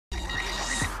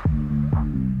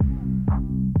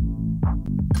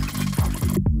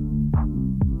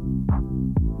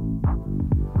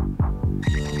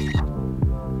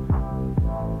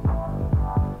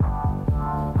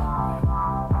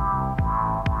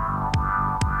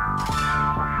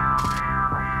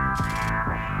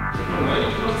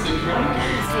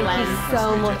Thank you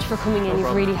so much for coming in.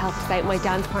 You've really helped us out. My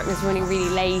dance partner's running really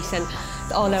late and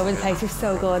it's all over the place. You're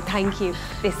so good. Thank you.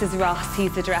 This is Ross.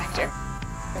 He's the director.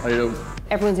 How you doing?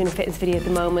 Everyone's doing a fitness video at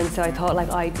the moment, so I thought like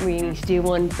I really need to do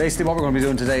one. Basically what we're going to be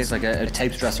doing today is like a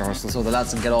taped dress rehearsal, so the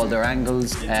lads can get all their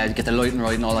angles, get the lighting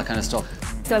right and all that kind of stuff.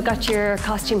 So I've got your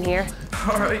costume here.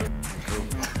 All right.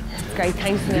 Great,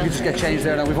 thanks, Neil. You can just get changed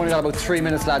there now. We've only got about 3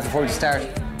 minutes, lads, before we start.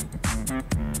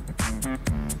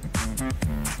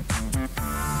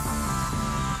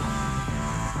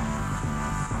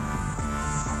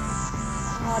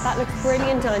 Oh, that looks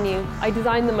brilliant on you. I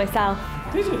designed them myself.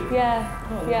 Did you? Yeah,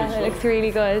 yeah, it looks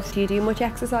really good. Do you do much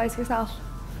exercise yourself?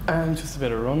 Just a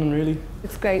bit of running, really.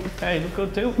 Looks great. Hey, you look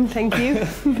good too. Thank you.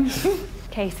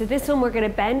 Okay, so this one we're going to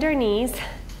bend our knees,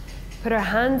 put our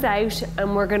hands out,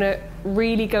 and we're going to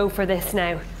really go for this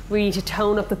now. We need to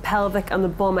tone up the pelvic and the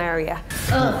bum area.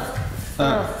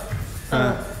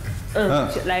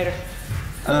 Shit, louder.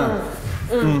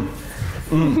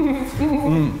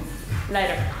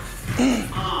 Louder.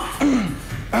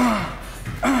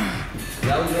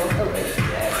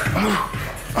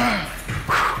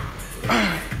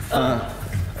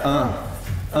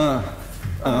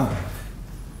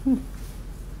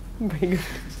 Very good.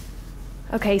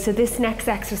 Okay, so this next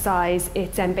exercise,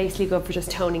 it's basically good for just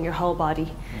toning your whole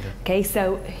body. Okay,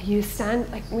 so you stand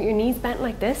like with your knees bent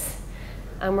like this,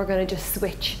 and we're going to just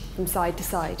switch from side to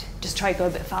side. Just try to go a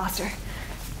bit faster.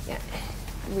 Yeah,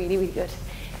 really, really good.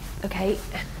 Okay,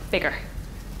 bigger.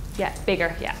 Yeah,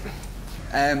 bigger, yeah.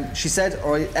 She said,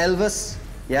 all right, Elvis,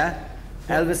 yeah?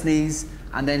 Elvis knees,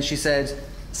 and then she said,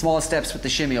 small steps with the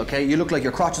shimmy, okay? You look like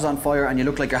your crotch is on fire and you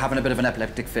look like you're having a bit of an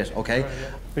epileptic fit, okay? Right,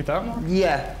 yeah. Like that more?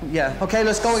 Yeah, yeah. Okay,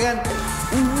 let's go again.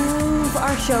 Move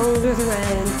our shoulders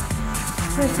around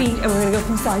our feet, and we're going to go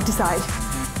from side to side.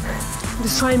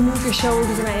 Just try and move your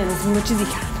shoulders around as much as you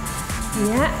can.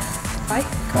 Yeah, right?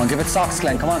 Come on, give it socks,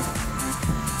 Glenn, come on.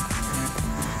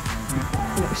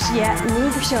 Yeah,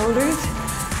 move your shoulders.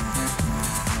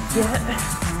 Yeah.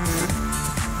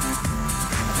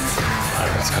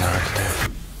 That's kind of hard to do.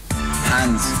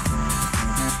 Hands.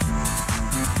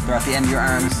 They're at the end of your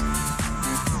arms.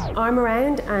 Arm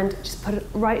around and just put it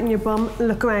right in your bum.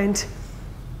 Look around.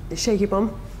 Shake your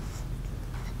bum.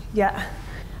 Yeah.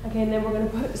 Okay, and then we're going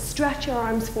to stretch your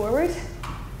arms forward.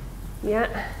 Yeah.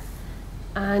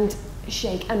 And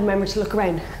shake. And remember to look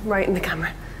around, right in the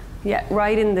camera. Yeah,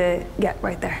 right in the, yeah,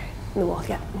 right there, in the wall,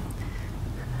 yeah.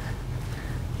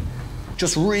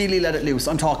 Just really let it loose.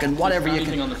 I'm talking whatever you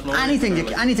can, anything you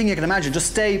can imagine. Just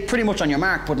stay pretty much on your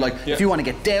mark. But like, if you want to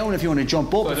get down, if you want to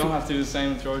jump up, so I don't have to do the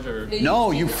same with George, or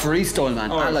no, you freestyle,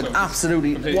 man. Oh, like so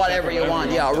absolutely whatever you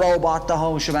want. Yeah, robot, the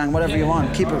whole shebang, whatever you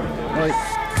want. Keep it right.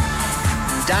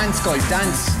 Dance, guys,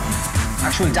 dance.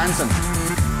 Actual dancing.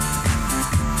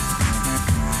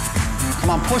 Come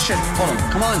on, push it, pull him.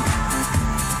 Come on.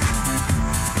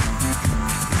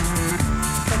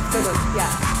 That's good,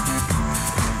 yeah.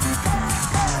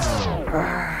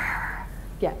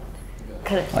 Yeah,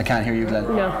 kind of. I can't hear you, Glenn.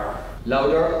 No.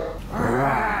 Louder.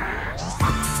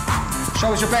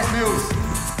 Show us your best moves.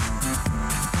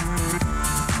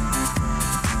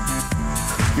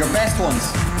 Your best ones.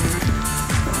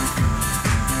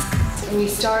 When we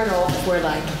start off, we're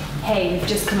like, hey, we've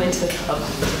just come into the club.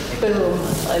 Boom,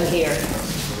 I'm here.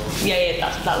 Yeah,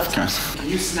 that looks good. Can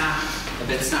you snap a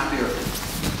bit snappier?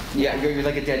 Yeah, you're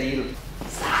like a dead eel.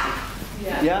 Snap.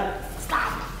 Yeah. Yeah?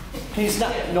 Stop. Can you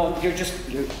snap? No, you're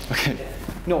okay.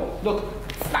 No, look.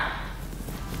 Snap.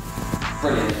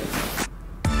 Brilliant.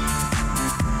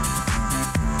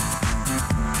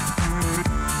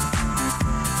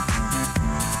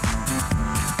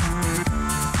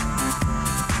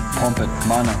 Pump it,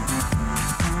 come on now.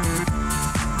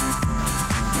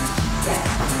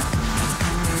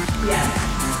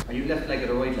 Yeah. Are you left-legged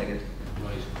or right-legged?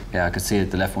 Right. Yeah, I could see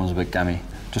it. The left one's a bit gammy.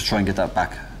 Just try and get that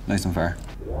back nice and far.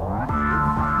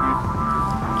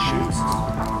 Jesus.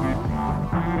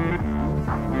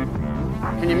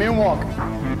 Can you moonwalk?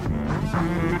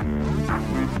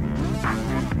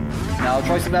 Now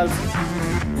try something else.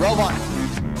 Robot.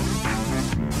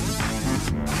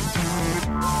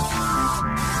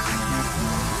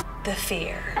 The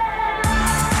fear.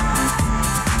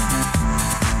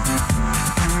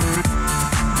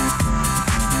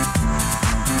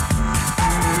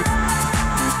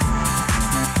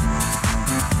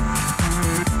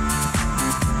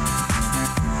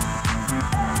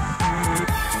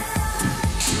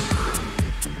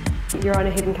 You're on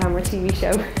a hidden camera TV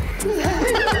show.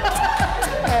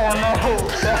 Oh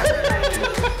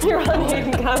no! You're on a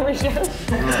hidden camera show.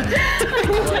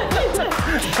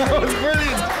 That was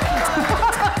brilliant!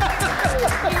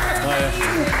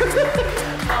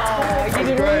 Oh, yeah.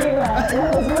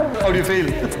 How do you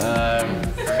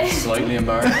feel? Slightly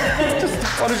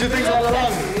embarrassed. What did you think all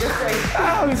along?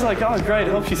 I was like, oh great,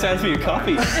 I hope she sends me a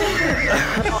copy.